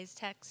Today's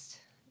text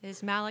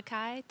is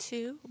Malachi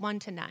 2,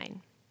 1-9.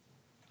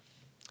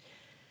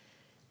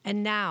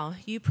 And now,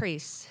 you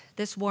priests,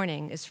 this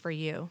warning is for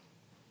you.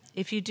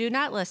 If you do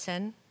not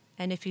listen,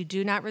 and if you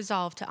do not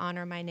resolve to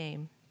honor my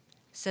name,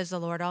 says the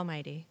Lord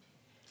Almighty,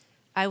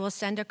 I will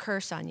send a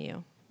curse on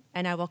you,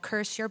 and I will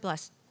curse your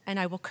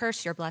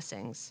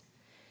blessings.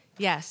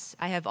 Yes,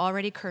 I have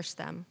already cursed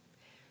them,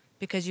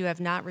 because you have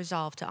not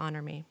resolved to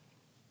honor me.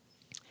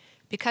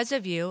 Because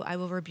of you, I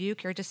will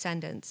rebuke your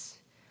descendants.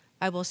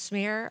 I will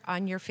smear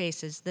on your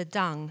faces the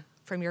dung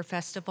from your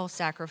festival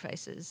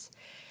sacrifices,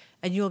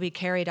 and you will be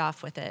carried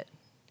off with it.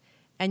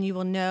 And you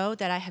will know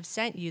that I have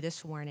sent you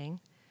this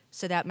warning,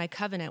 so that my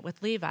covenant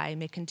with Levi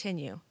may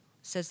continue,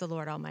 says the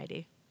Lord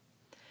Almighty.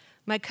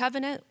 My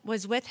covenant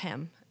was with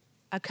him,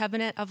 a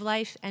covenant of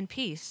life and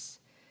peace,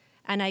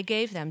 and I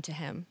gave them to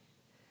him.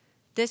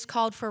 This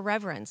called for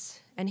reverence,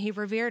 and he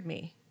revered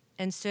me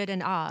and stood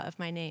in awe of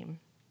my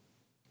name.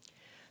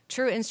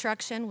 True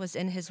instruction was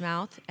in his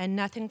mouth, and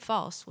nothing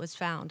false was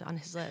found on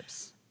his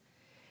lips.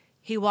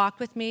 He walked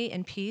with me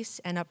in peace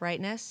and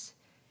uprightness,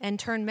 and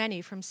turned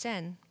many from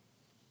sin.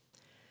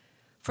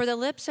 For the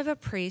lips of a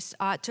priest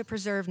ought to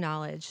preserve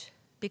knowledge,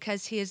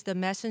 because he is the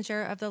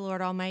messenger of the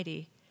Lord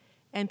Almighty,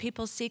 and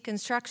people seek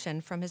instruction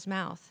from his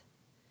mouth.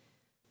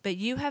 But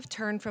you have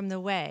turned from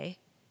the way,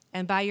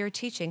 and by your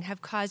teaching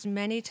have caused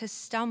many to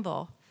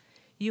stumble.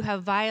 You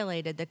have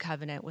violated the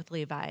covenant with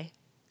Levi,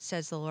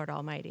 says the Lord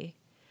Almighty.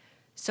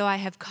 So I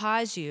have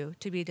caused you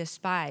to be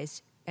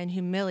despised and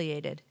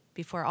humiliated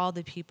before all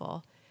the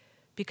people,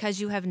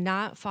 because you have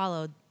not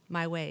followed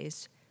my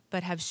ways,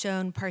 but have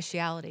shown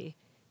partiality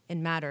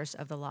in matters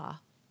of the law.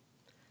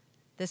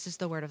 This is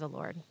the word of the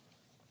Lord.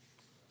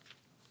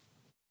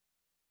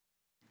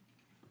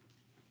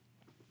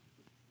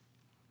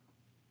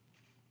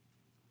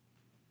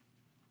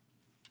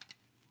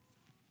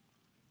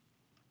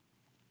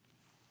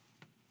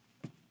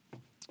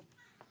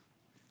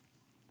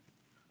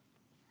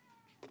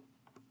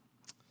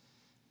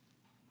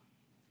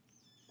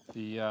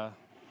 The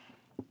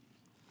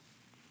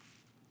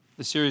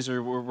series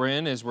we're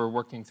in is we're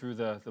working through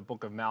the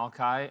book of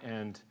Malachi,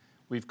 and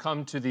we've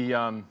come to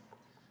the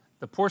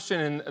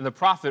portion in the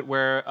prophet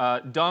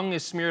where dung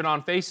is smeared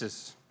on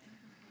faces.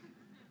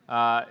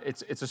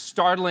 It's a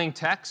startling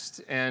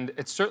text, and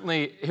it's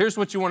certainly, here's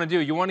what you want to do.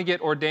 You want to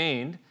get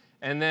ordained,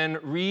 and then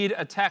read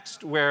a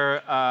text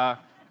where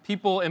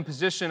people in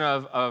position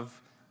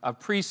of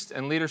priest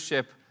and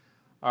leadership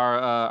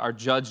are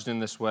judged in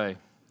this way.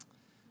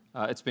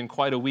 It's been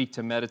quite a week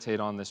to meditate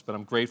on this, but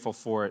I'm grateful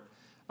for it.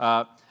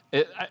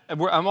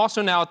 I'm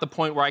also now at the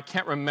point where I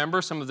can't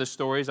remember some of the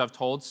stories I've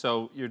told,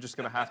 so you're just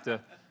going to have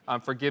to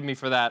forgive me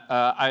for that.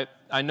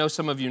 I know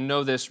some of you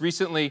know this.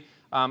 Recently,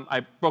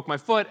 I broke my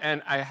foot,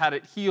 and I had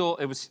it heal.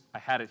 It was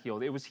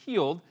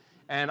healed,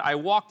 and I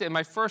walked in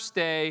my first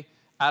day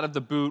out of the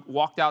boot,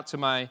 walked out to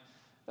my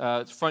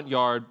front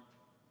yard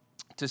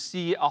to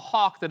see a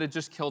hawk that had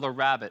just killed a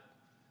rabbit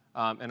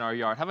in our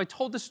yard. Have I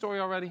told this story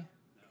already?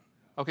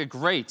 Okay,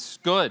 great,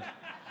 good.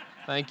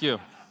 Thank you.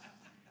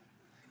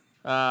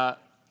 A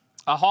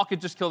hawk had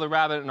just killed a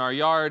rabbit in our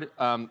yard.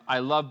 I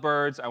love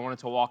birds. I wanted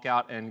to walk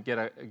out and get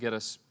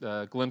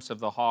a glimpse of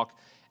the hawk.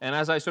 And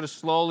as I sort of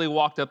slowly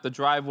walked up the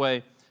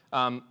driveway,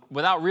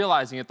 without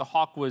realizing it, the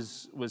hawk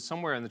was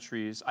somewhere in the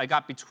trees. I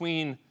got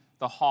between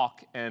the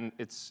hawk and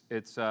its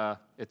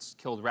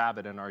killed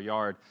rabbit in our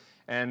yard.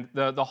 And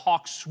the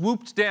hawk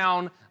swooped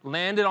down,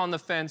 landed on the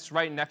fence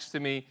right next to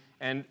me,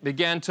 and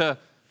began to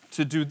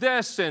do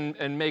this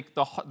and make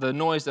the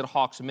noise that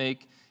hawks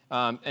make.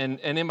 And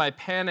in my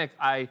panic,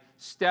 I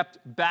stepped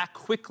back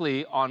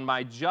quickly on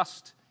my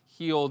just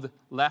healed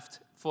left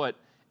foot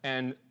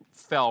and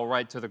fell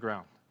right to the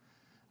ground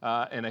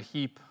in a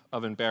heap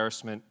of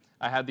embarrassment.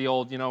 I had the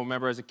old,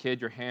 remember as a kid,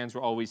 your hands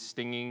were always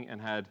stinging and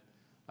had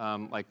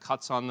like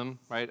cuts on them,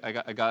 right?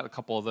 I got a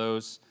couple of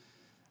those.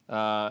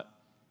 And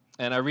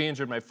I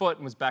re-injured my foot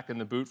and was back in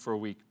the boot for a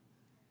week.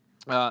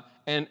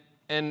 And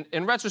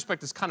in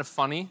retrospect, it's kind of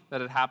funny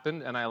that it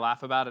happened, and I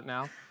laugh about it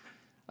now.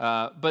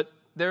 But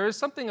there is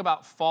something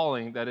about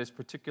falling that is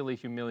particularly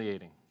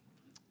humiliating,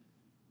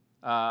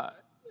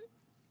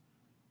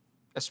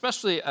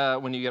 especially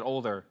when you get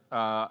older.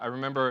 I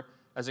remember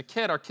as a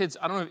kid, our kids,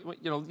 I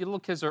don't know, little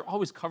kids are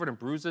always covered in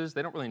bruises.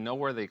 They don't really know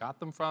where they got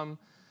them from.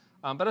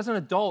 But as an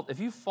adult, if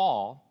you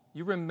fall,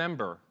 you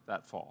remember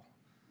that fall.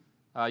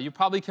 You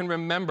probably can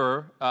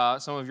remember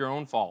some of your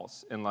own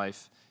falls in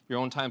life, your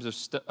own times of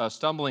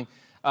stumbling,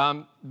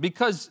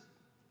 because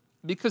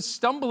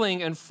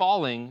stumbling and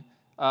falling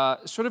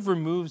sort of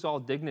removes all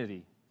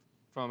dignity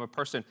from a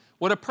person.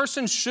 What a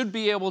person should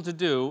be able to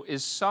do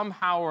is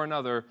somehow or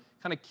another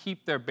kind of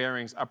keep their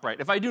bearings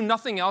upright. If I do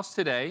nothing else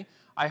today,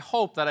 I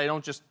hope that I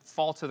don't just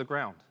fall to the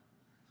ground.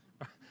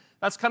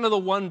 That's kind of the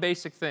one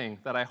basic thing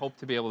that I hope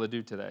to be able to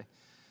do today.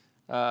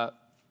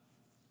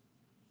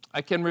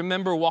 I can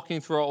remember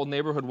walking through our old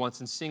neighborhood once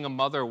and seeing a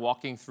mother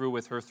walking through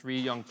with her 3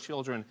 young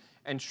children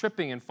and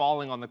tripping and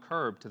falling on the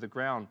curb to the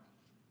ground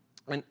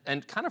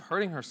and kind of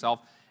hurting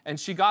herself. And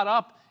she got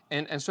up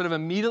and sort of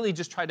immediately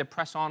just tried to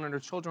press on, and her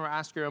children were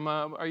asking her,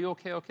 are you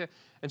okay, okay?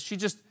 And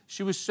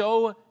she was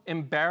so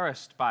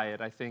embarrassed by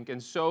it, I think,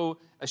 and so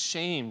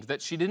ashamed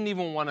that she didn't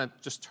even want to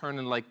just turn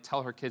and like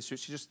tell her kids. She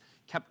just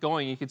kept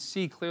going. You could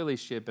see clearly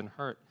she had been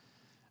hurt.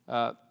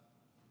 And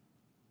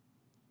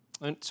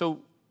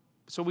so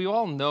we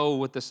all know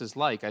what this is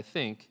like, I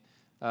think.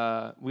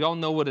 We all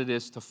know what it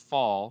is to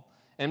fall.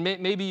 And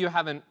maybe you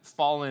haven't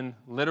fallen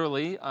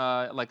literally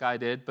like I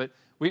did, but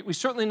we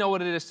certainly know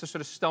what it is to sort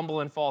of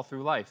stumble and fall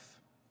through life.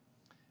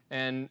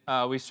 And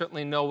we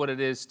certainly know what it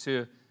is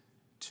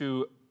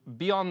to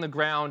be on the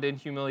ground in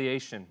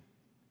humiliation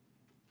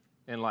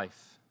in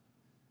life.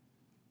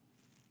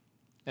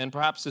 And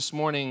perhaps this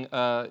morning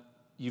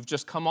you've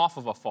just come off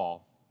of a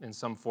fall in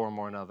some form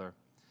or another.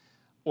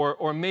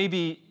 Or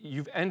maybe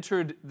you've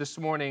entered this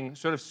morning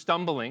sort of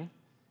stumbling,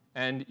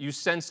 and you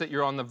sense that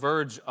you're on the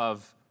verge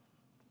of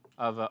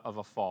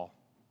a fall.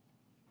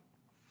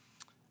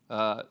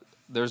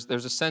 There's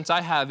a sense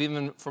I have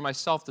even for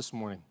myself this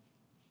morning.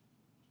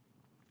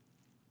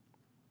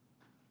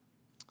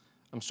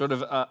 I'm sort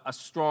of a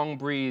strong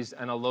breeze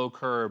and a low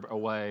curb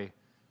away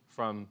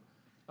from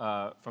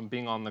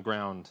being on the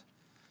ground.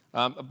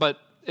 But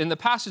in the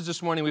passage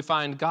this morning, we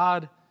find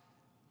God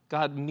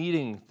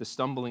meeting the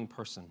stumbling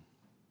person.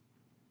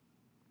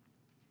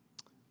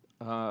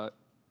 God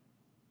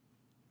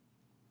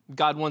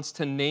wants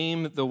to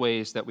name the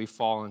ways that we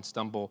fall and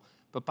stumble,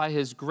 but by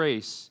his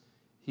grace,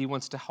 he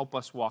wants to help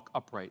us walk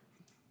upright.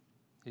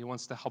 He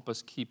wants to help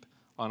us keep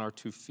on our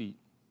 2 feet.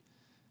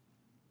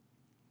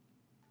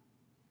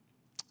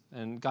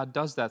 And God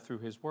does that through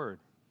his word.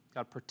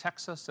 God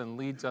protects us and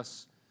leads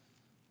us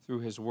through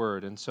his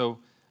word. And so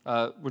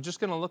we're just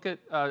going to look at,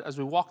 as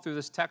we walk through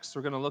this text,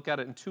 we're going to look at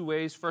it in 2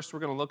 ways. First,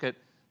 we're going to look at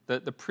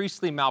the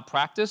priestly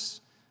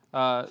malpractice.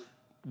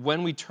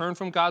 When we turn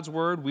from God's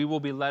word, we will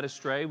be led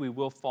astray, we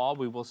will fall,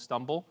 we will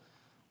stumble.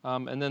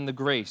 And then the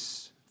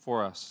grace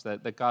for us,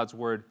 that God's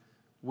word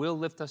will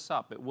lift us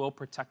up, it will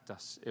protect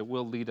us, it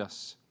will lead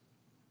us.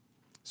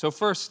 So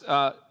first,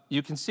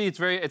 you can see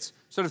it's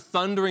sort of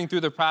thundering through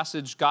the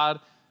passage.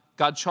 God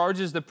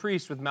charges the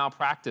priest with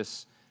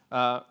malpractice.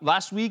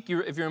 Last week,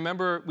 if you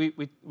remember,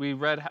 we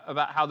read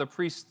about how the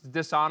priests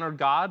dishonored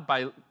God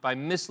by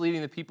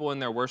misleading the people in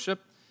their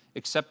worship,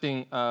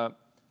 accepting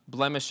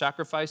blemished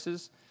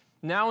sacrifices.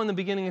 Now in the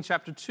beginning of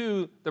chapter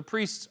 2, the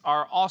priests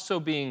are also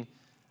being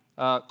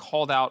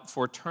called out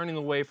for turning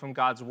away from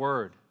God's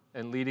word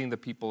and leading the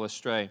people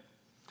astray.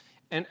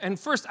 And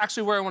first,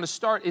 actually, where I want to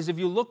start is if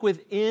you look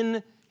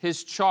within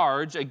his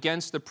charge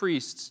against the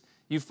priests,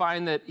 you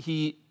find that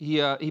he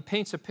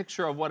paints a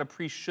picture of what a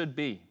priest should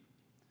be.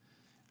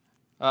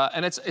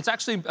 And it's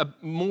actually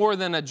more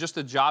than just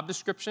a job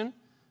description.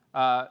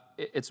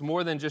 It's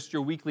more than just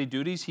your weekly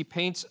duties. He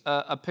paints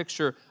a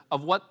picture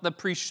of what the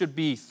priest should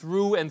be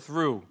through and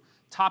through,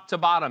 top to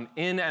bottom,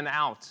 in and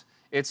out.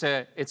 It's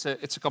a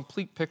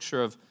complete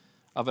picture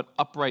of an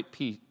upright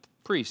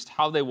priest,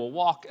 how they will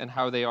walk and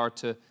how they are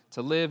to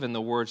live and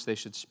the words they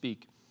should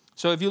speak.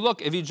 So if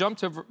you jump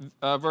to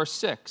verse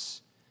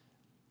 6,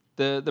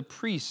 the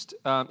priest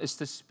is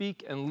to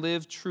speak and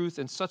live truth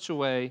in such a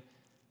way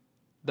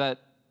that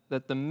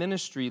the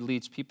ministry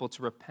leads people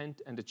to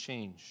repent and to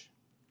change.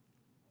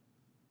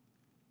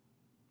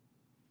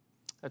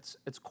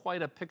 It's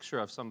quite a picture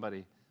of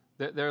somebody.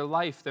 Their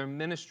life, their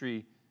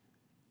ministry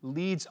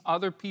leads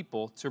other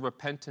people to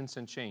repentance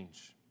and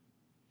change.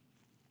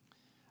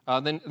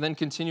 Then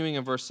continuing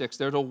in verse 6,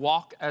 they're to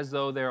walk as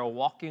though they are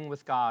walking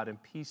with God in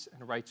peace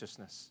and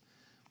righteousness.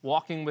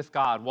 Walking with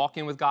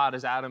God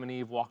as Adam and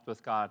Eve walked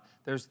with God.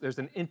 There's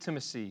an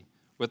intimacy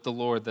with the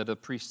Lord that a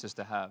priest is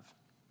to have.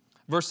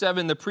 Verse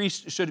 7, the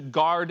priest should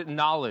guard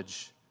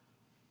knowledge.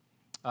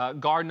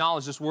 Guard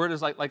knowledge, this word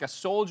is like a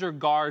soldier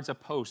guards a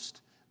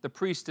post. The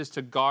priest is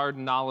to guard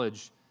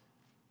knowledge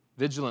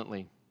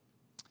vigilantly.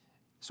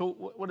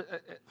 So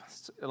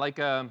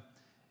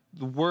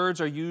the words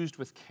are used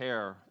with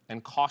care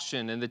and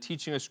caution, and the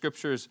teaching of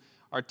scriptures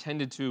are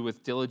tended to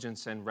with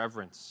diligence and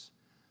reverence.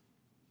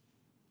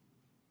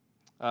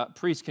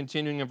 Priest,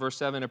 continuing in verse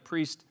 7, a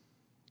priest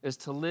is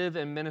to live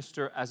and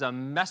minister as a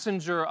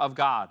messenger of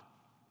God.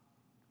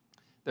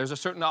 There's a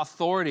certain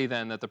authority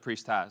then that the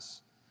priest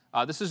has.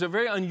 This is a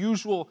very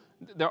unusual,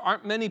 there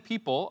aren't many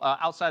people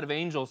outside of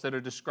angels that are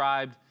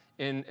described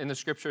in the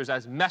scriptures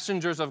as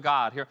messengers of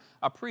God. Here,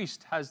 a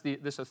priest has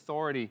this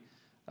authority,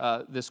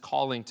 this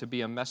calling to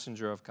be a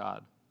messenger of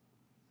God.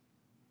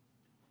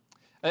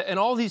 And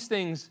all these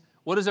things,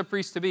 what is a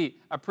priest to be?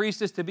 A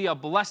priest is to be a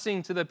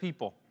blessing to the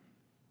people,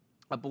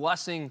 a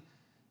blessing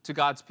to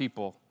God's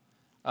people.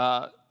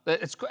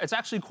 It's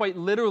actually quite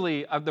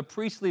literally the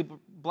priestly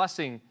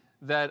blessing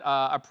that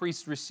a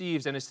priest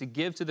receives and is to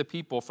give to the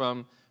people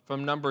from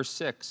Numbers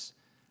 6.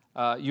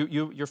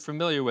 You're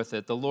familiar with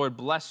it. The Lord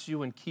bless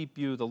you and keep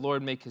you. The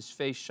Lord make his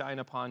face shine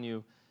upon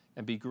you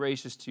and be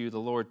gracious to you. The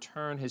Lord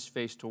turn his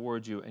face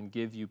toward you and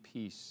give you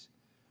peace.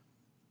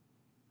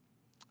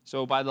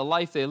 So by the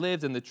life they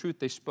lived and the truth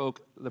they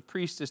spoke, the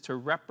priest is to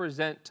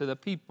represent to the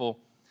people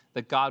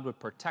that God would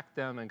protect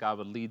them and God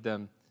would lead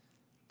them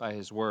by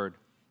his word.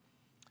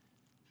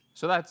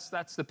 So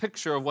that's the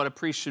picture of what a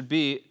priest should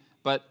be.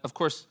 But of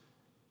course,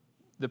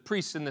 the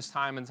priests in this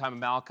time, in the time of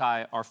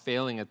Malachi, are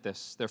failing at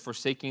this. They're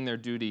forsaking their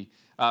duty.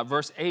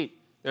 Verse 8,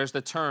 there's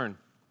the turn.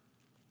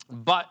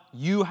 But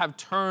you have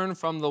turned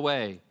from the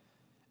way,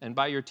 and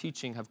by your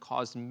teaching have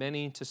caused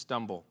many to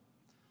stumble.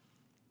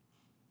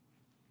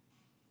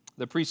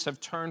 The priests have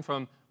turned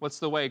from, what's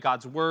the way?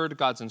 God's word,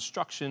 God's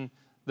instruction.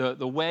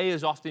 The way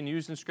is often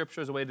used in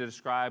Scripture as a way to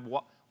describe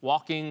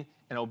walking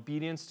in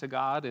obedience to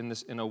God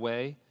in a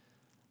way.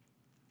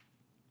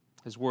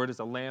 His word is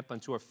a lamp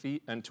unto our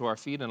feet and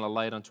a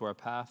light unto our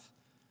path.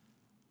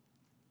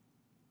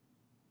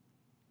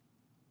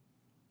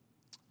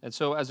 And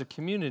so as a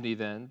community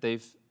then,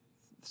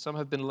 some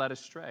have been led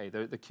astray.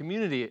 The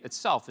community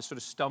itself is sort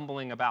of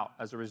stumbling about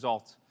as a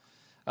result.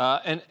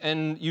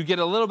 And you get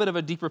a little bit of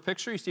a deeper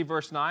picture. You see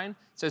verse 9. It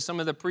says some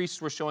of the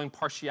priests were showing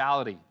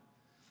partiality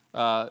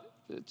to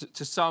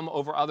some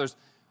over others.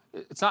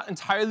 It's not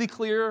entirely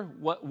clear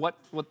what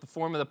the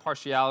form of the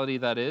partiality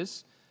that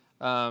is.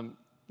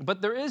 But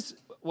there is,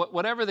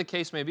 whatever the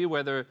case may be,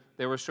 whether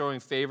they were showing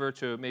favor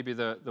to maybe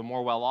the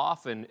more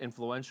well-off and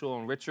influential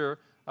and richer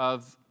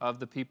of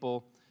the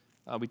people,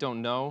 we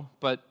don't know.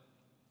 But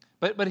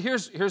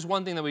here's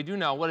one thing that we do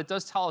know. What it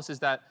does tell us is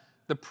that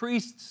the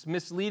priests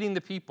misleading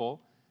the people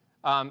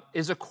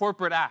is a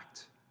corporate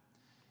act.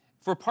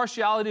 For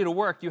partiality to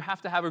work, you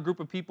have to have a group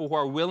of people who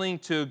are willing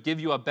to give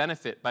you a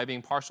benefit by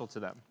being partial to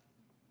them.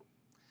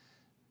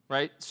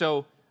 Right?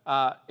 So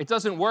it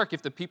doesn't work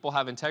if the people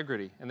have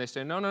integrity and they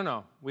say,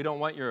 no, we don't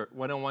want your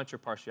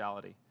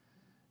partiality.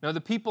 No,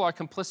 the people are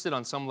complicit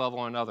on some level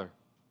or another.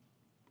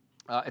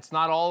 It's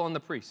not all on the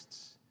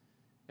priests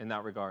in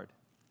that regard.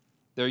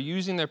 They're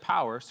using their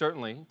power,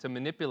 certainly, to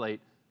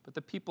manipulate, but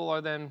the people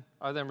are then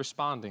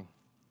responding.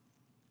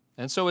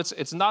 And so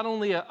it's not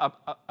only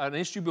an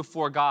issue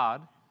before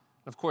God.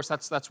 Of course,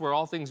 that's where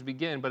all things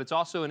begin, but it's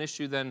also an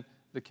issue then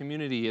the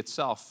community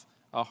itself,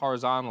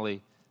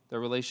 horizontally, their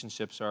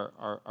relationships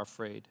are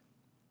frayed.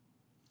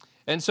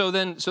 And so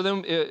then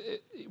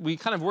we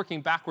kind of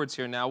working backwards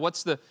here now.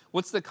 What's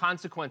the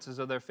consequences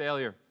of their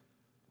failure?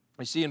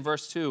 We see in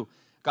verse 2,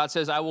 God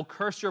says, I will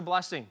curse your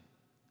blessing.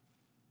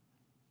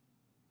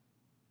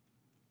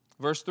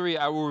 Verse 3,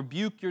 I will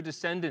rebuke your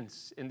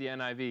descendants in the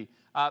NIV.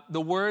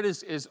 The word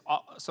is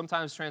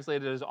sometimes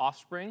translated as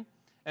offspring,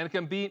 and it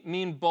can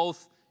mean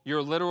both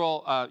your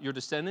literal, your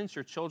descendants,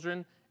 your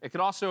children. It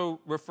could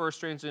also refer,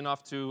 strangely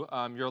enough, to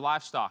your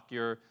livestock,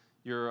 the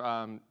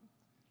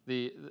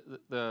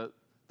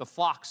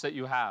flocks that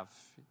you have.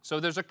 So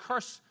there's a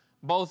curse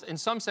both in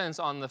some sense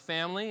on the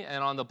family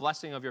and on the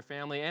blessing of your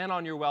family and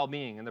on your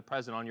well-being in the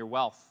present, on your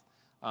wealth,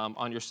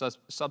 on your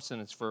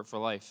subsistence for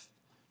life.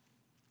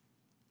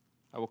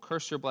 I will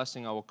curse your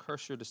blessing. I will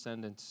curse your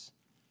descendants.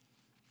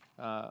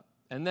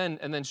 And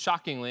then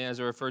shockingly, as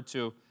I referred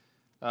to,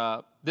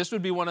 this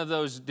would be one of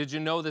those, did you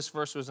know this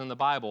verse was in the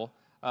Bible?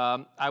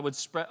 I will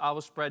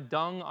spread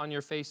dung on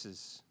your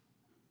faces.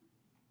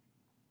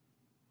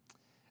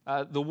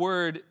 The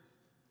word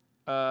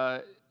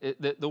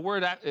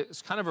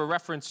is kind of a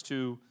reference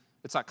to,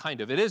 it's not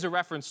kind of, it is a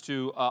reference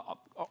to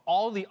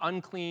all the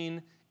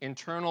unclean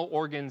internal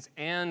organs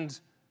and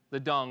the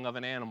dung of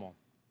an animal.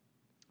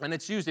 And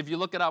it's used, if you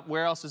look it up,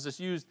 where else is this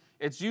used?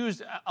 It's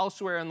used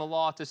elsewhere in the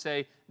law to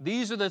say,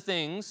 these are the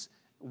things,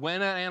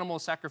 when an animal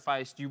is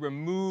sacrificed, you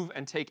remove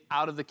and take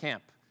out of the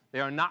camp. They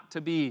are not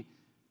to be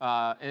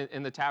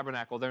in the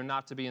tabernacle. They're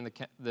not to be in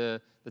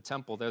the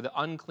temple. They're the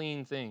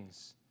unclean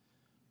things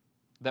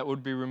that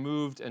would be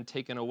removed and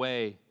taken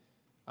away,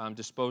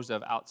 disposed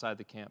of outside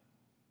the camp.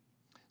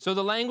 So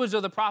the language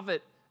of the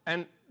prophet,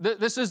 and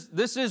this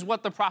is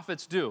what the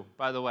prophets do,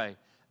 by the way.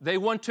 They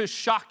want to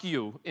shock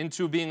you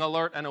into being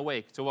alert and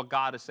awake to what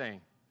God is saying.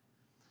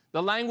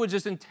 The language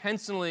is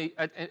intentionally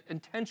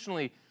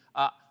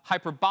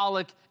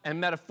hyperbolic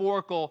and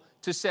metaphorical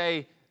to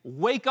say,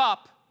 wake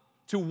up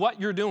to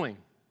what you're doing.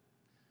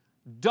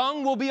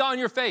 Dung will be on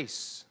your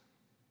face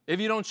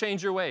if you don't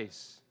change your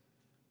ways.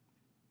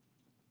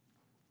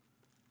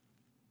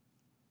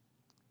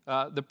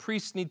 The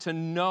priests need to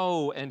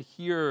know and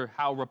hear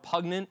how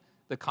repugnant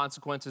the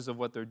consequences of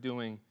what they're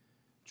doing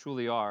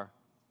truly are.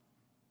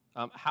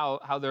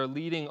 How they're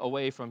leading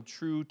away from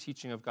true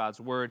teaching of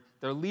God's word.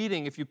 They're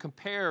leading, if you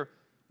compare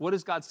what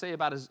does God say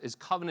about his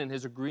covenant,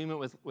 his agreement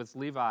with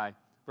Levi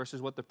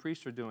versus what the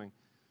priests are doing.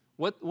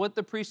 What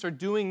the priests are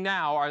doing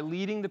now are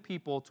leading the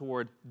people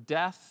toward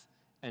death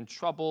and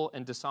trouble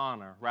and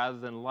dishonor rather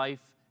than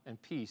life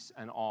and peace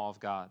and awe of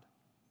God.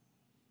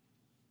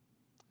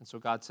 And so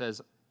God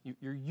says,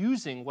 you're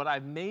using what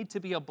I've made to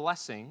be a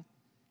blessing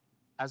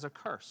as a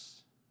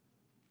curse.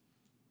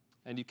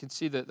 And you can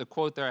see the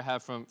quote there I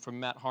have from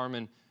Matt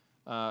Harmon,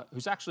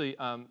 who's actually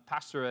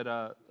pastor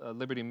at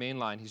Liberty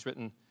Mainline. He's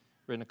written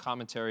a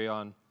commentary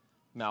on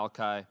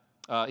Malachi.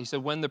 He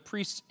said, when the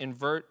priests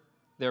invert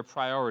their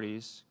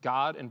priorities,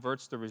 God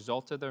inverts the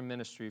result of their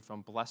ministry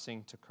from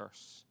blessing to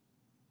curse.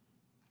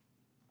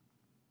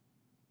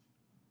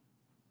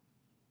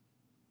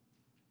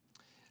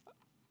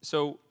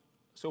 So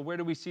where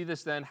do we see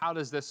this then? How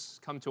does this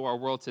come to our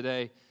world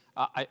today?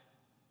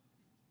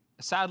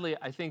 Sadly,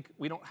 I think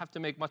we don't have to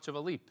make much of a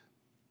leap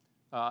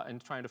in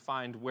trying to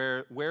find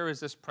where is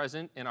this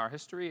present in our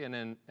history and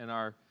in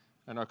our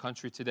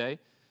country today.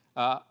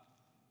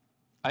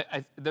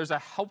 There's a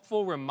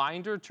helpful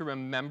reminder to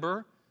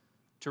remember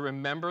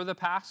the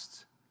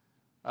past.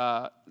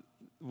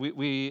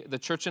 The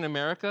church in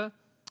America,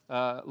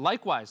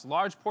 likewise,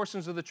 large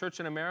portions of the church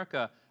in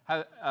America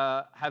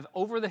have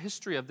over the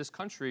history of this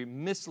country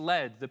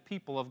misled the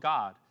people of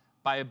God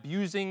by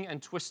abusing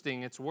and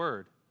twisting its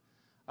word.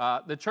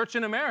 The church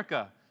in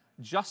America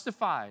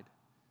justified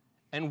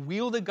and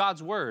wielded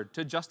God's word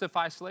to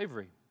justify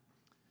slavery.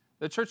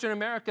 The church in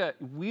America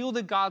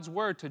wielded God's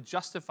word to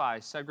justify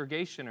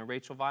segregation and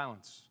racial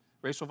violence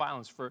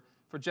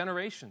for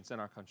generations in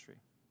our country.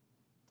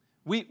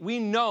 We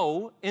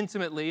know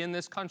intimately in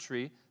this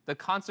country the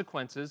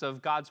consequences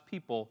of God's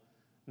people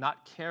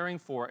not caring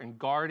for and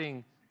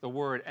guarding the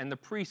word, and the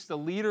priests, the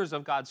leaders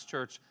of God's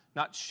church,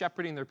 not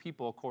shepherding their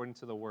people according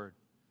to the word.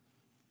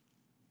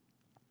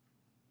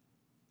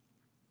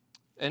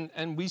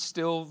 And we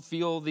still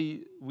feel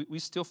the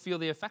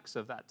effects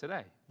of that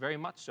today, very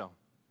much so.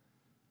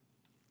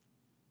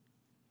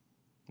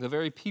 The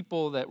very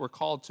people that were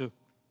called to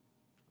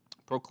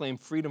proclaim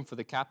freedom for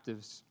the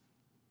captives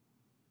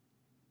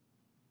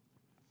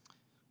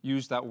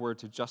use that word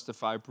to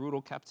justify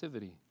brutal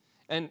captivity.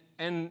 And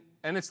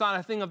it's not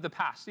a thing of the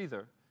past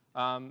either.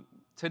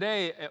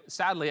 Today,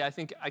 sadly, I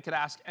think I could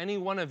ask any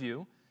one of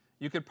you,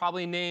 you could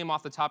probably name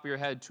off the top of your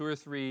head 2 or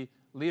 3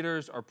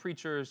 leaders or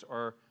preachers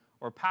or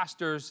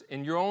pastors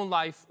in your own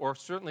life, or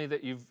certainly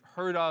that you've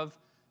heard of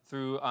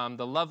through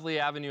the lovely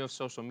avenue of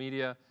social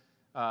media,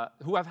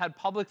 who have had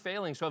public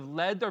failings, who have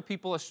led their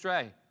people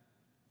astray,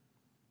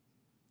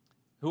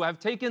 who have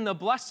taken the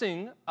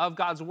blessing of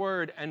God's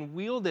word and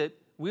wielded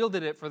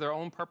it for their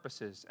own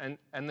purposes. And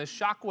the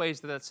shockwaves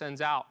that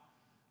sends out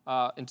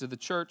into the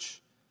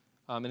church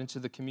and into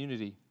the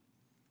community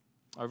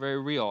are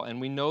very real, and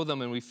we know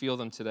them and we feel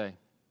them today.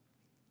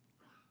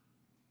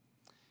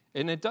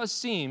 And it does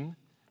seem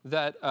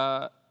that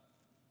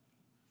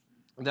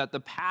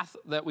the path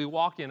that we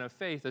walk in of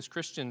faith as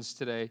Christians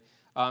today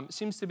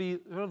seems to be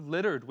sort of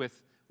littered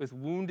with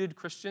wounded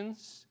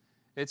Christians.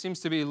 It seems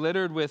to be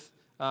littered with,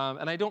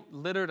 and I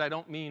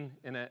don't mean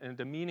in a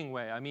demeaning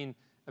way. I mean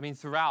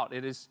throughout.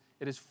 It is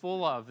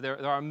full of.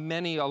 There are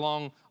many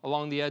along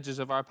the edges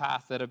of our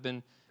path that have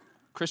been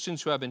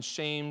Christians who have been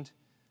shamed,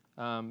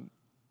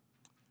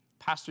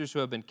 pastors who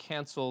have been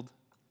canceled,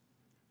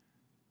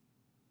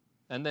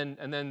 and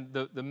then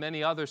the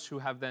many others who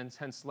have then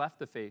hence left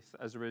the faith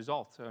as a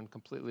result and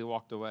completely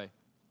walked away.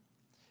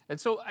 And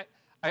so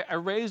I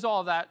raise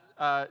all that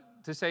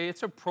to say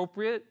it's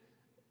appropriate.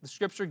 The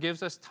Scripture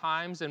gives us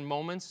times and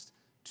moments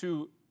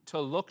to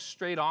look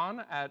straight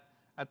on at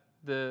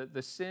the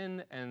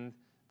sin and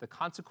the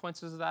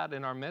consequences of that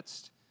in our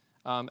midst,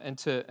 and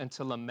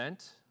to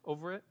lament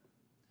over it.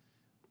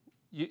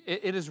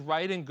 It is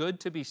right and good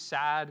to be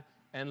sad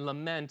and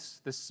lament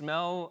the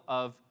smell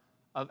of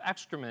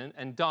excrement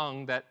and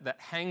dung that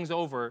hangs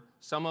over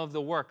some of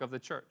the work of the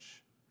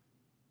church.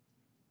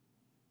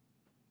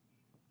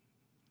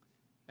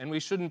 And we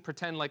shouldn't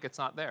pretend like it's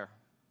not there.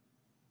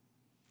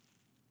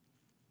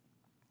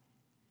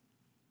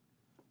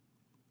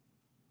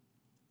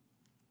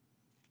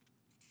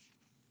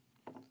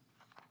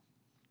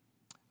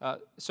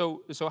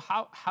 So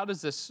how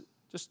does this,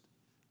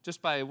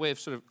 just by way of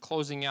sort of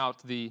closing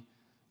out the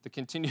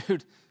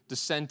continued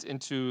descent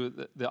into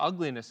the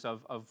ugliness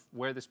of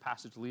where this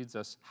passage leads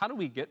us, how do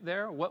we get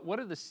there? What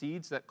are the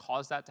seeds that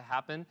cause that to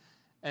happen?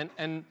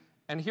 And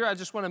here I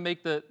just want to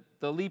make the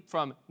leap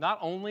from, not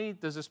only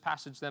does this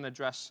passage then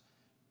address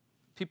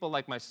people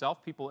like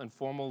myself, people in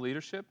formal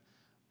leadership,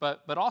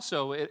 but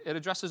also it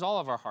addresses all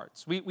of our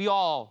hearts. We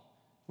all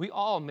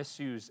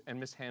misuse and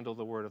mishandle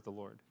the word of the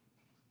Lord.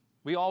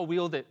 We all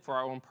wield it for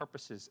our own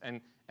purposes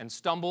and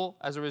stumble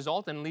as a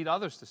result and lead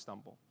others to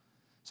stumble.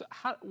 So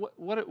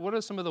what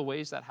are some of the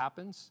ways that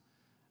happens?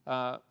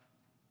 There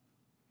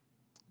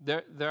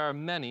are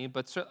many,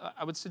 but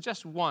I would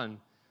suggest one.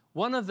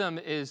 One of them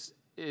is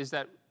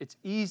that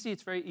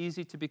it's very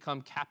easy to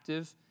become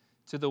captive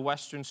to the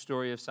Western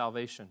story of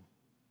salvation.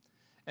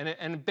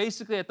 And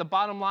basically at the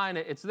bottom line,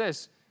 it's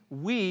this: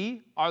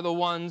 we are the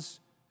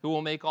ones who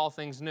will make all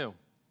things new.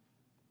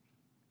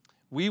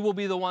 We will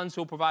be the ones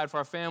who will provide for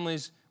our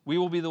families. We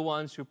will be the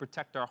ones who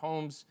protect our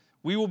homes.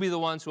 We will be the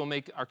ones who will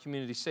make our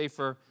community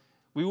safer.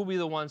 We will be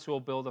the ones who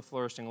will build a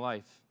flourishing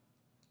life.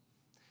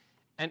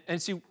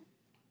 And see,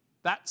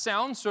 that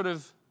sounds sort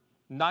of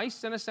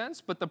nice in a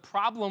sense, but the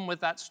problem with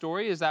that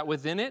story is that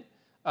within it,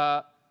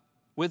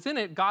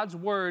 God's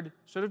word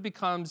sort of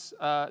becomes,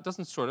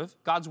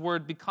 God's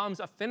word becomes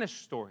a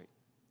finished story.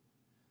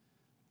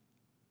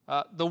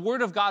 The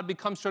word of God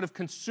becomes sort of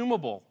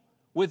consumable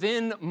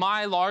within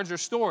my larger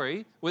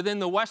story, within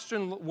the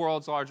Western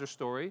world's larger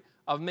story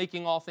of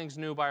making all things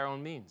new by our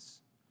own means.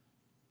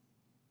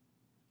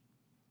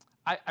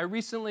 I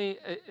recently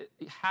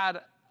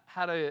had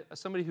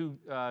somebody who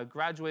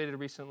graduated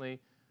recently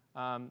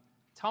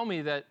tell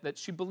me that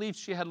she believed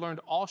she had learned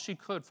all she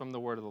could from the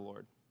word of the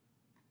Lord.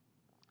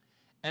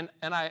 And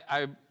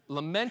I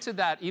lamented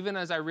that even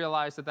as I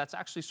realized that that's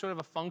actually sort of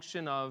a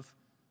function of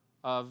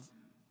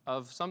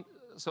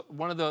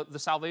one of the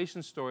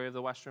salvation story of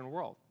the Western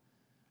world.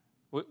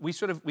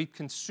 We've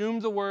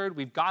consumed the word,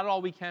 we've got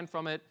all we can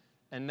from it,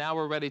 and now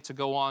we're ready to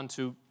go on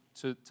to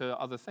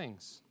other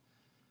things.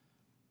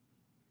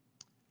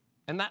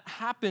 And that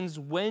happens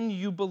when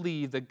you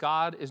believe that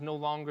God is no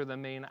longer the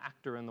main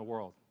actor in the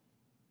world.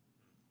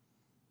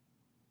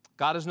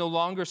 God is no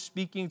longer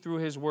speaking through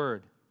his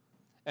word.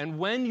 And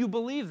when you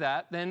believe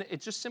that, then it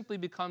just simply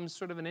becomes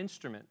sort of an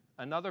instrument,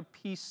 another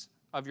piece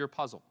of your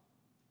puzzle.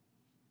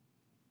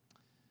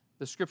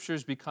 The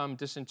scriptures become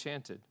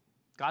disenchanted.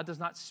 God does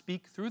not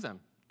speak through them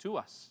to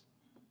us,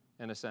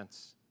 in a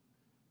sense.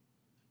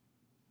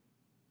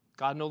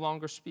 God no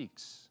longer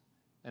speaks,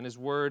 and his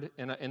word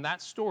in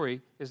that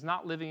story is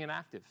not living and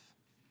active.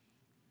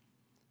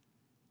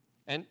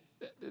 And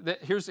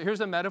here's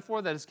a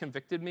metaphor that has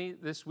convicted me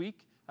this week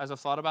as I've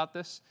thought about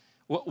this.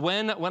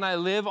 When I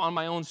live on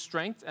my own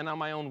strength and on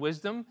my own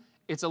wisdom,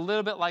 it's a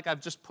little bit like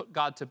I've just put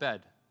God to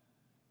bed.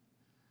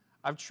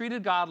 I've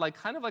treated God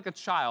kind of like a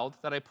child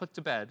that I put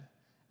to bed,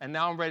 and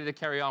now I'm ready to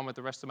carry on with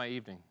the rest of my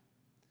evening.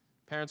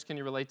 Parents, can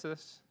you relate to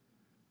this?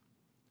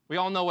 We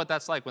all know what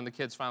that's like when the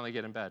kids finally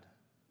get in bed.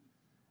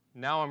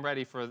 Now I'm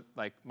ready for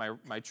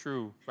my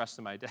true rest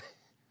of my day.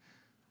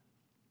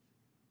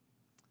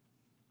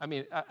 I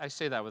mean, I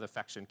say that with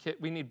affection.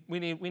 We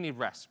need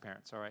rest,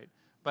 parents, all right?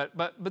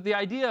 But the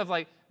idea of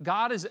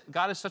God is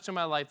such in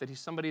my life that he's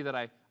somebody that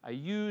I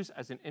use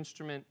as an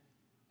instrument,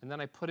 and then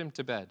I put him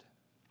to bed,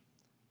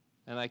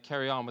 and I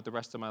carry on with the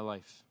rest of my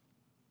life.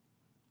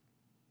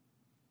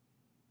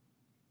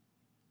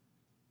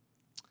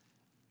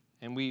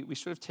 And we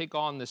sort of take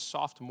on this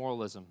soft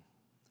moralism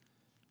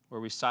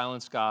where we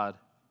silence God,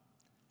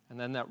 and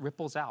then that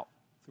ripples out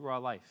through our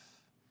life.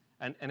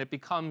 And it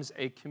becomes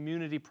a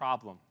community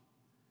problem,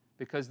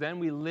 because then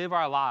we live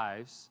our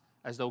lives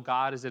as though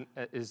God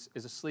is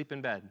asleep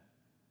in bed.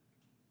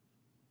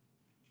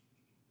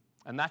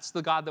 And that's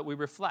the God that we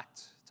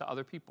reflect to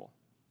other people.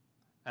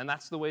 And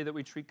that's the way that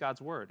we treat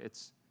God's word.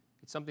 It's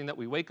something that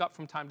we wake up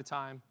from time to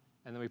time,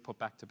 and then we put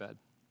back to bed.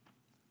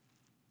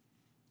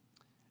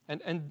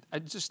 And I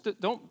just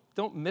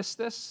don't miss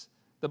this.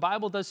 The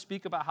Bible does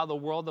speak about how the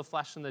world, the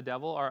flesh, and the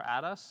devil are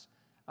at us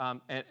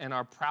and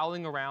are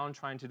prowling around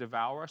trying to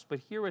devour us. But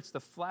here it's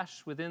the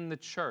flesh within the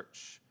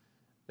church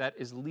that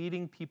is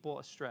leading people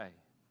astray.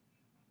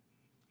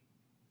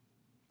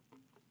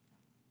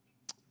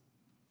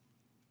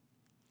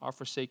 Our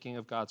forsaking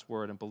of God's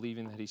word and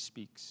believing that he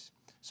speaks.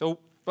 So,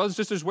 brothers and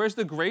sisters, where's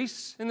the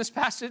grace in this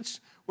passage?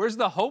 Where's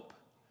the hope?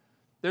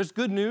 There's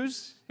good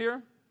news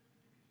here.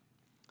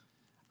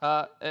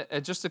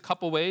 Just a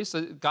couple ways.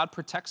 God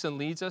protects and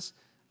leads us,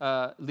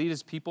 lead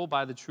his people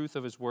by the truth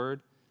of his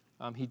word.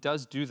 He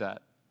does do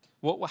that.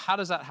 How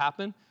does that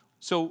happen?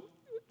 So,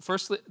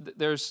 firstly,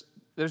 there's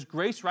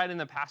grace right in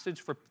the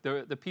passage for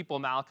the people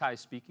Malachi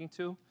is speaking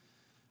to.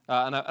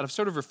 And I've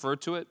sort of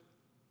referred to it.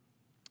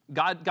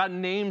 God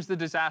names the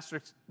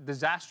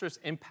disastrous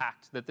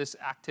impact that this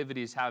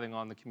activity is having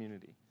on the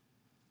community.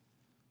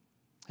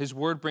 His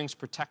word brings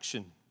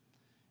protection.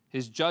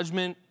 His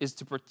judgment is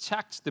to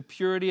protect the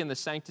purity and the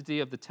sanctity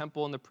of the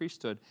temple and the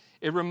priesthood.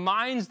 It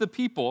reminds the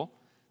people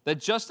that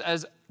just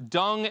as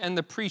dung and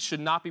the priest should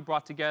not be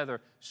brought together,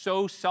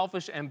 so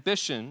selfish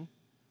ambition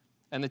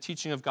and the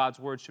teaching of God's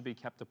word should be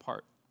kept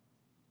apart.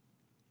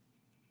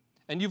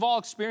 And you've all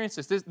experienced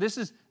this.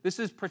 This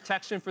is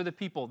protection for the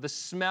people, the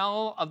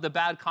smell of the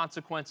bad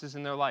consequences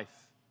in their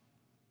life.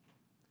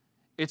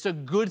 It's a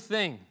good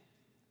thing.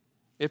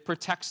 It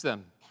protects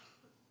them.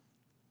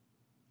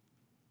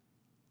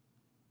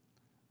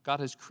 God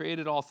has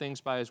created all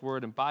things by his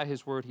word, and by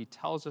his word he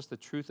tells us the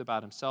truth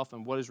about himself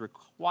and what is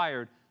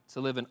required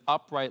to live an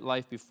upright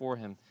life before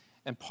him.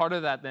 And part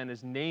of that then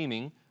is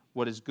naming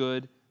what is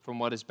good from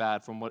what is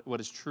bad, from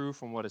what is true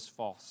from what is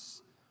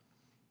false.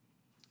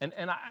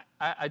 And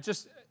I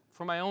just,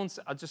 for my own,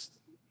 I'll just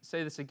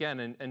say this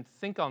again and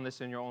think on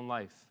this in your own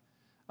life.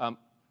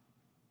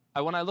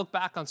 When I look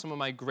back on some of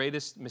my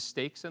greatest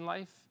mistakes in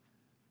life,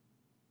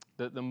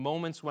 the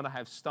moments when I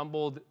have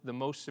stumbled the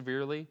most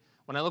severely,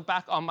 when I look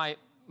back on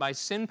my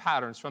sin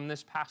patterns from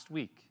this past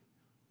week,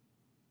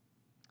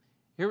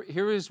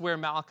 here is where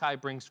Malachi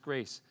brings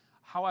grace.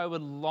 How I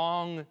would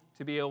long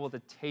to be able to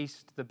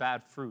taste the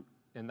bad fruit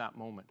in that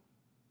moment.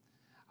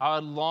 I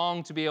would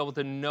long to be able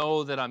to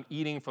know that I'm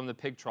eating from the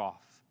pig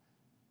trough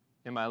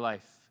in my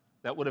life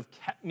that would have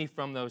kept me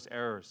from those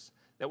errors,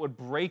 that would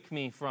break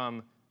me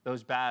from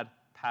those bad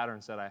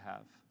patterns that I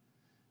have.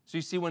 So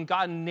you see, when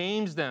God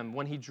names them,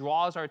 when he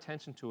draws our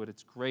attention to it,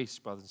 it's grace,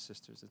 brothers and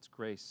sisters, it's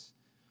grace.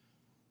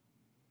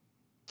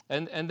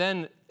 And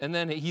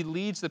then he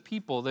leads the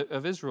people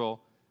of Israel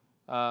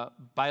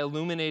by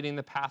illuminating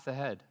the path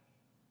ahead.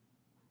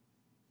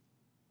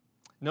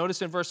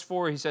 Notice in verse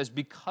 4, he says,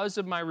 because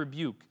of my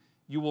rebuke,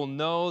 you will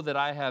know that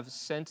I have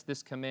sent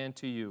this command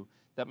to you,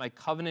 that my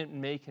covenant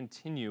may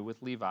continue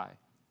with Levi.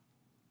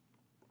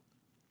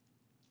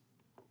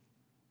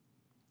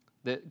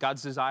 That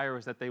God's desire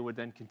is that they would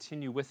then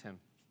continue with him.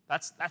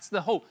 That's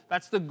the hope.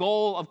 That's the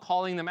goal of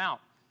calling them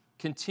out.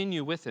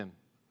 Continue with him,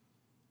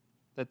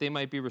 that they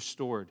might be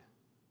restored.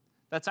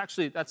 That's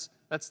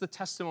the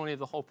testimony of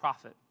the whole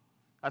prophet.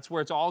 That's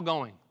where it's all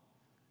going.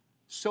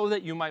 So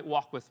that you might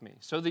walk with me,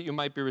 so that you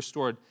might be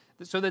restored,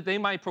 so that they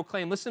might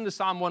proclaim. Listen to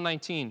Psalm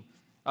 119,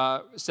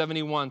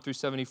 71 through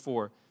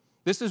 74.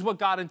 This is what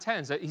God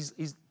intends, that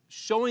he's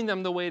showing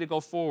them the way to go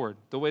forward,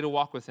 the way to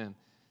walk with him.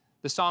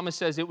 The psalmist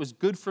says, "It was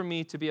good for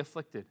me to be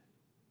afflicted,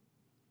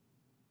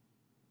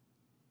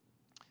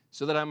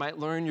 so that I might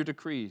learn your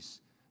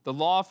decrees. The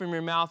law from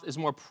your mouth is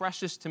more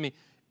precious to me."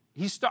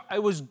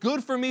 It was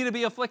good for me to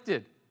be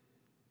afflicted,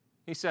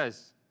 he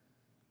says.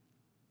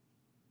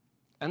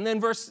 And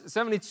then verse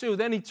 72,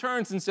 then he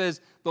turns and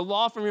says, "The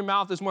law from your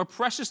mouth is more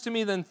precious to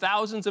me than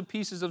thousands of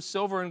pieces of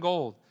silver and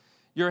gold.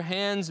 Your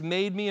hands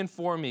made me and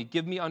formed me.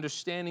 Give me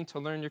understanding to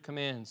learn your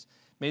commands.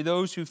 May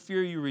those who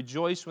fear you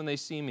rejoice when they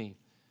see me.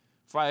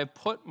 For I have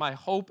put my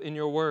hope in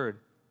your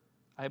word."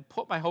 I have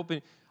put my hope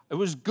in. It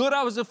was good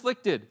I was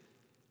afflicted.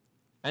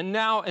 And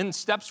now, in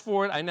steps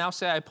forward, I now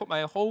say, I put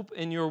my hope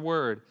in your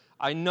word.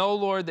 I know,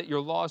 Lord, that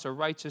your laws are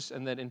righteous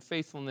and that in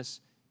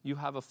faithfulness you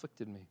have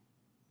afflicted me.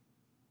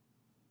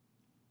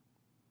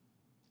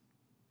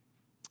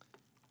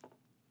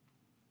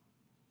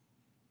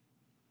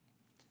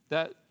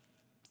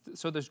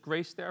 So there's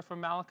grace there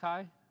from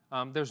Malachi.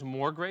 There's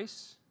more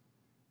grace.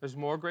 There's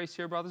more grace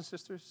here, brothers and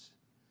sisters.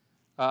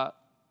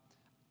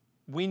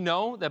 We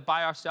know that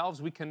by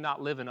ourselves we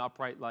cannot live an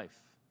upright life.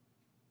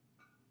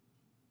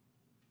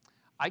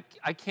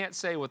 I can't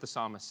say what the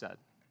psalmist said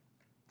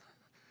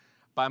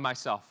by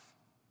myself.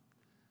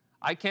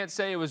 I can't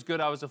say it was good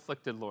I was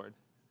afflicted, Lord,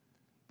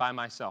 by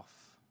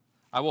myself.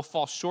 I will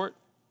fall short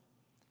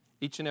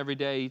each and every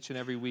day, each and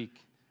every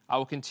week. I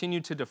will continue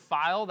to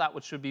defile that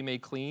which should be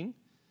made clean.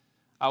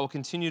 I will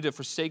continue to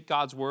forsake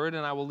God's word,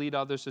 and I will lead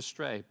others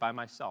astray by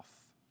myself.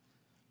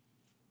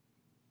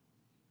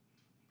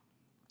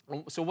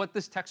 So what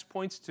this text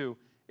points to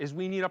is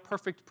we need a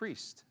perfect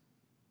priest.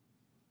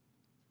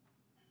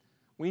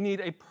 We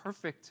need a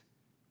perfect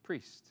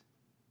priest.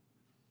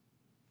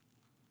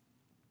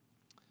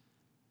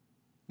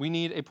 We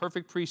need a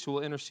perfect priest who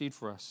will intercede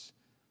for us.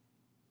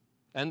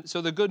 And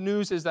so the good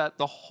news is that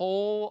the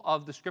whole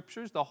of the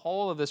scriptures, the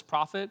whole of this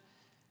prophet,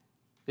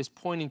 is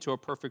pointing to a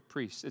perfect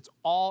priest. It's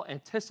all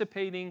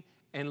anticipating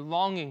and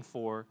longing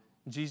for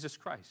Jesus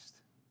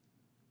Christ,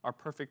 our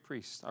perfect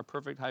priest, our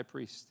perfect high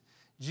priest.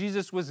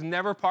 Jesus was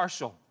never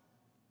partial.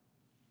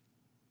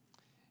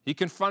 He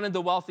confronted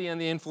the wealthy and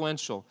the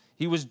influential.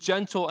 He was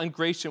gentle and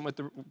gracious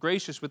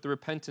with the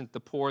repentant, the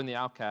poor, and the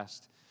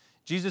outcast.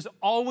 Jesus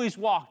always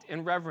walked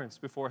in reverence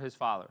before his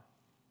Father.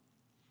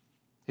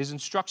 His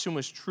instruction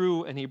was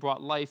true, and he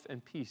brought life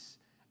and peace,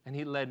 and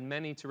he led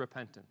many to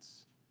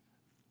repentance.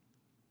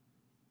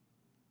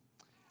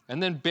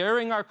 And then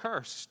bearing our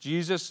curse,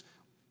 Jesus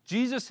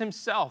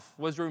himself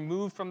was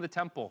removed from the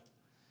temple.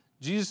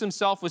 Jesus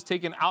himself was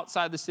taken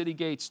outside the city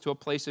gates to a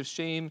place of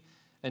shame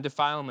and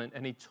defilement,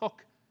 and he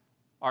took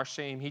our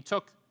shame. He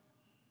took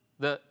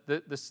the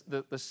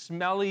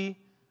smelly,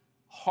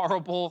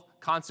 horrible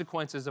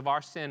consequences of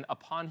our sin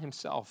upon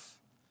himself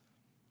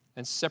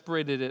and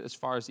separated it as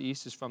far as the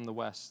east is from the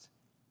west.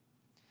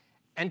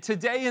 And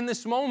today, in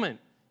this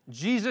moment,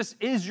 Jesus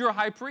is your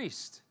high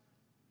priest.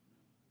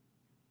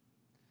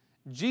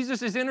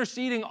 Jesus is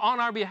interceding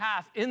on our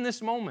behalf in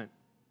this moment.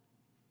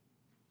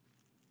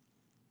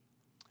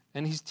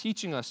 And he's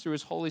teaching us through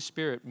his Holy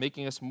Spirit,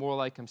 making us more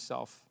like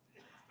himself,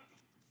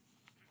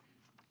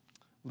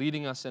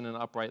 leading us in an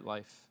upright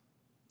life.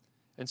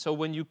 And so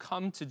when you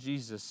come to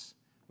Jesus,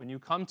 when you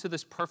come to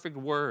this perfect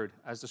word,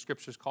 as the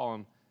scriptures call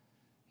him,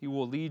 he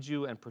will lead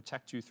you and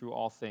protect you through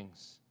all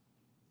things.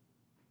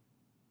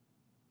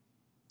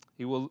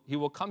 He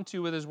will come to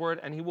you with his word,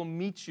 and he will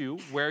meet you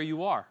where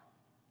you are.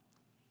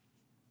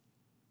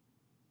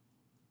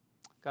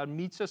 God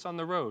meets us on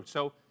the road.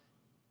 So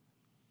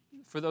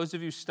for those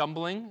of you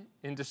stumbling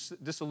in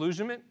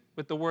disillusionment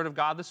with the word of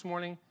God this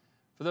morning,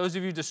 for those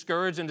of you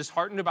discouraged and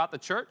disheartened about the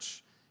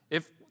church,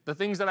 if the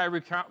things that I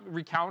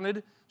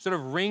recounted sort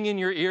of ring in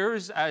your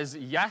ears as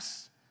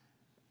yes,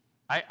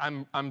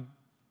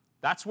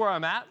 that's where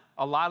I'm at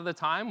a lot of the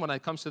time when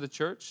it comes to the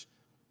church,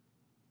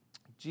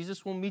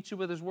 Jesus will meet you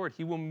with his word.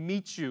 He will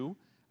meet you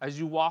as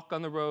you walk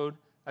on the road,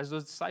 as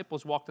those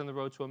disciples walked on the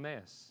road to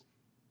Emmaus.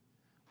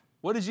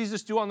 What did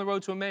Jesus do on the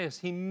road to Emmaus?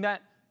 He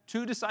met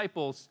two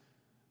disciples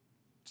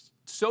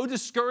so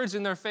discouraged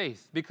in their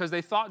faith because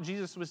they thought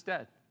Jesus was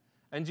dead.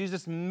 And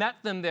Jesus met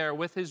them there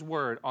with his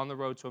word on the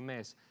road to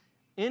Emmaus.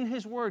 In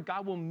his word,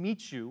 God will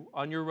meet you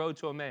on your road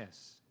to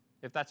Emmaus,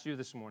 if that's you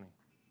this morning.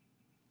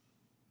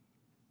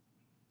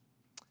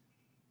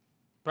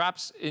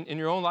 Perhaps in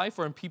your own life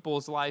or in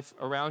people's life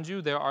around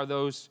you, there are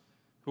those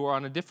who are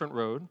on a different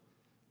road.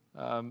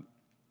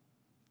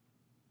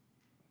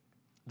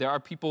 There are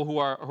people who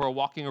are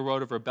walking a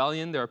road of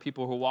rebellion. There are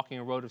people who are walking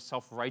a road of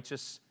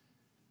self-righteous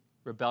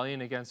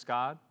rebellion against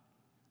God.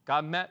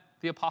 God met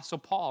the Apostle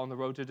Paul on the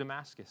road to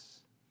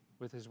Damascus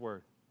with his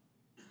word.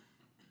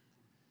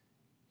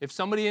 If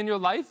somebody in your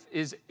life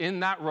is in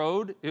that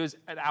road, it was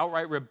an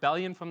outright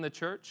rebellion from the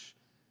church,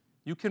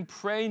 you can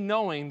pray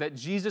knowing that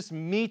Jesus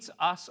meets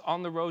us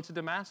on the road to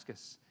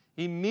Damascus.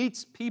 He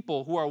meets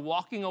people who are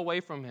walking away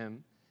from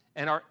him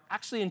and are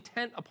actually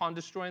intent upon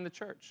destroying the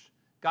church.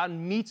 God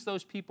meets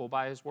those people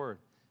by his word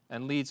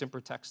and leads and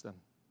protects them.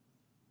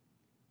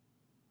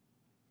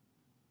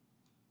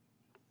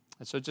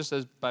 And so just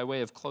as by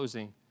way of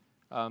closing,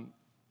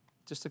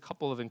 just a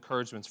couple of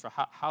encouragements for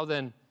how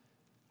then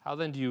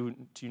do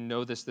you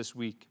know this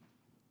week?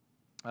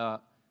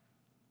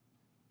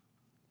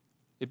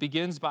 It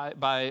begins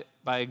by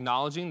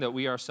acknowledging that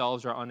we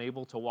ourselves are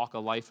unable to walk a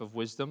life of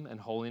wisdom and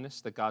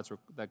holiness that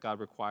God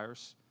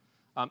requires.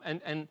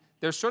 And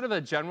there's sort of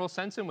a general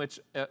sense in which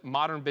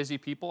modern busy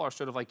people are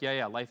sort of like,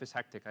 yeah, life is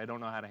hectic. I don't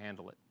know how to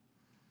handle it.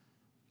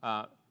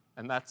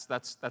 And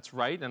that's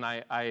right, and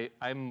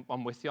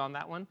I'm with you on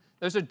that one.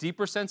 There's a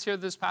deeper sense here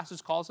this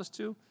passage calls us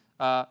to.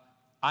 I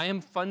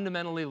am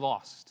fundamentally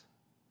lost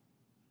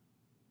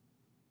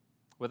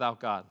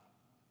without God.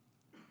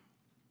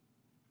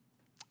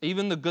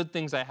 Even the good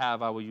things I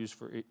have, I will use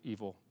for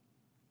evil.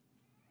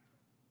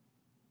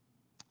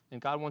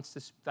 And God wants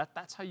to,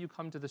 that's how you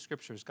come to the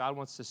scriptures. God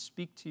wants to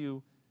speak to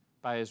you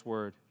by his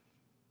word.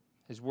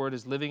 His word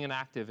is living and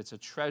active. It's a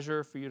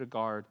treasure for you to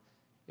guard.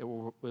 It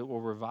will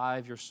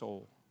revive your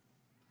soul.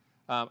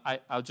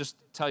 I'll just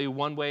tell you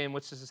one way in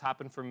which this has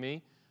happened for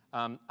me.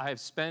 I have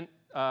spent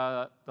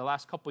the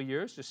last couple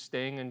years just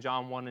staying in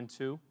John 1 and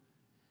 2.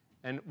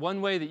 And one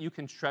way that you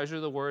can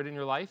treasure the word in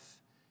your life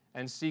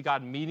and see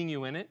God meeting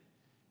you in it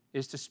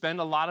is to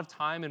spend a lot of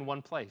time in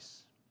one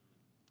place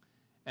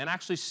and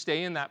actually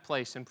stay in that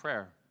place in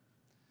prayer.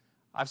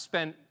 I've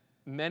spent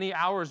many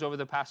hours over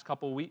the past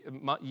couple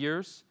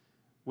years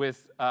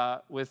with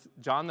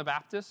John the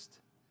Baptist,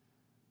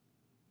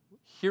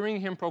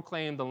 hearing him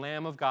proclaim the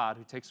Lamb of God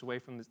who takes away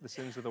from the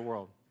sins of the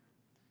world.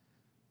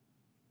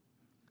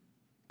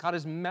 God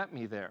has met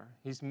me there.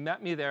 He's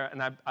met me there,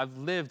 and I've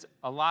lived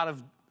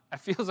it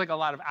feels like a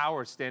lot of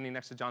hours standing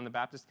next to John the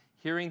Baptist,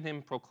 hearing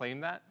him proclaim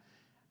that.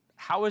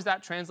 How is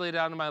that translated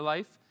out of my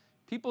life?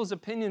 People's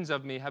opinions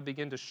of me have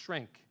begun to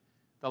shrink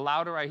the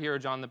louder I hear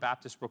John the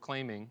Baptist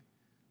proclaiming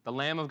the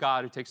Lamb of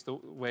God who takes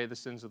away the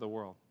sins of the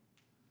world.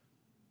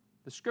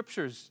 The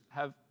scriptures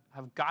have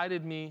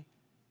guided me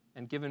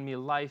and given me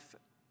life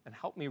and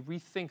helped me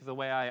rethink the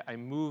way I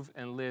move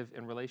and live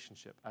in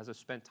relationship as I've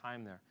spent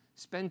time there.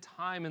 Spend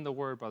time in the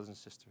Word, brothers and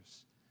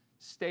sisters.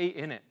 Stay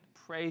in it.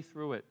 Pray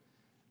through it.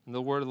 And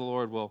the Word of the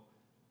Lord will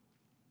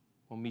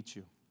meet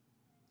you.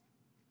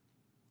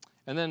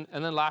 And then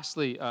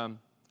lastly, and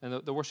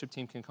the worship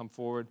team can come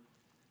forward.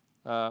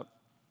 How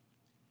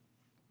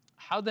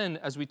then,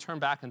 as we turn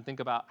back and think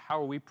about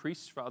how are we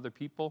priests for other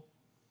people,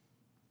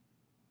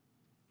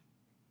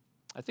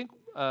 I think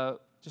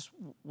just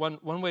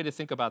one way to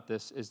think about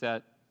this is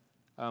that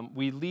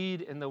we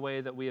lead in the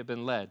way that we have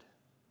been led.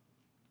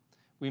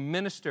 We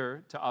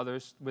minister to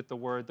others with the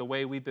word the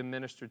way we've been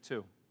ministered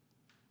to.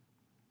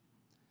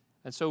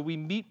 And so we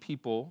meet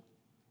people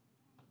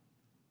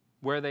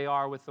where they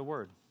are with the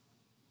word.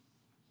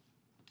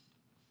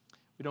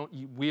 We don't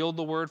wield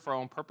the word for our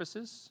own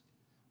purposes.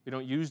 We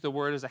don't use the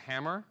word as a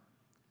hammer.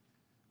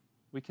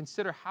 We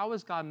consider, how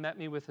has God met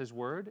me with his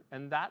word?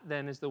 And that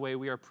then is the way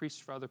we are priests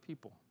for other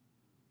people.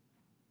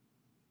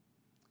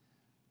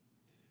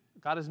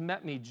 God has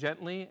met me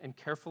gently and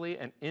carefully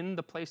and in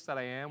the place that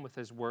I am with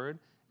his word,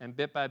 and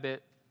bit by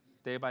bit,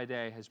 day by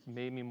day, has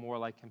made me more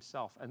like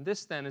himself. And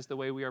this then is the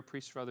way we are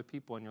priests for other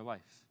people in your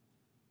life.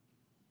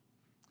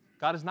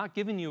 God has not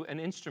given you an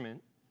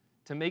instrument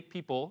to make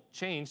people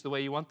change the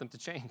way you want them to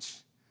change.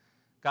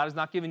 God has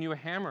not given you a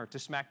hammer to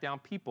smack down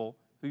people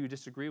who you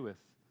disagree with.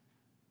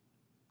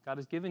 God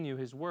has given you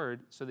his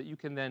word so that you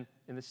can then,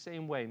 in the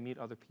same way, meet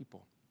other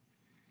people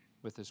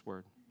with his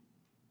word.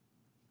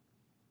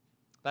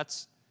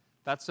 That's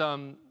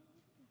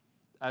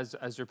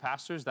as your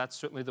pastors, that's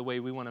certainly the way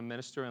we want to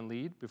minister and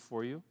lead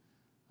before you.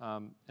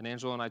 And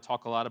Angela and I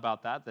talk a lot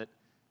about that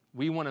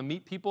we want to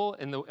meet people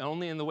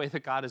only in the way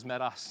that God has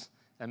met us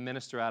and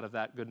minister out of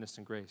that goodness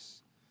and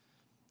grace.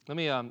 Let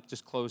me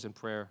just close in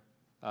prayer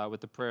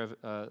with the prayer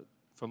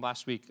from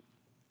last week.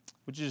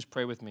 Would you just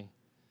pray with me?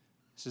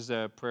 This is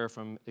a prayer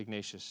from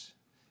Ignatius.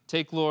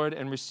 Take, Lord,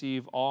 and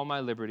receive all my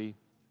liberty,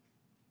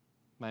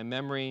 my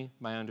memory,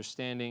 my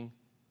understanding,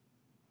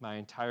 my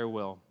entire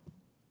will.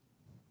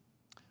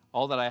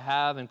 All that I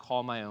have and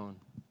call my own,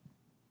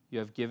 you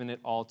have given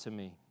it all to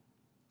me.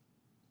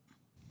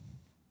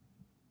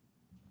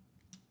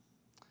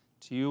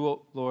 To you,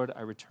 O Lord,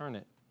 I return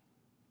it.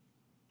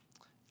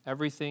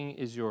 Everything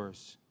is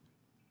yours.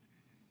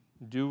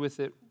 Do with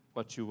it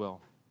what you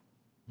will.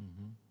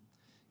 Mm-hmm.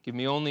 Give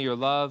me only your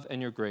love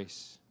and your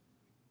grace.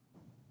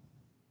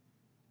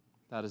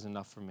 That is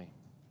enough for me.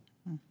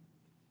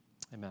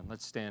 Amen.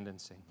 Let's stand and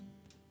sing.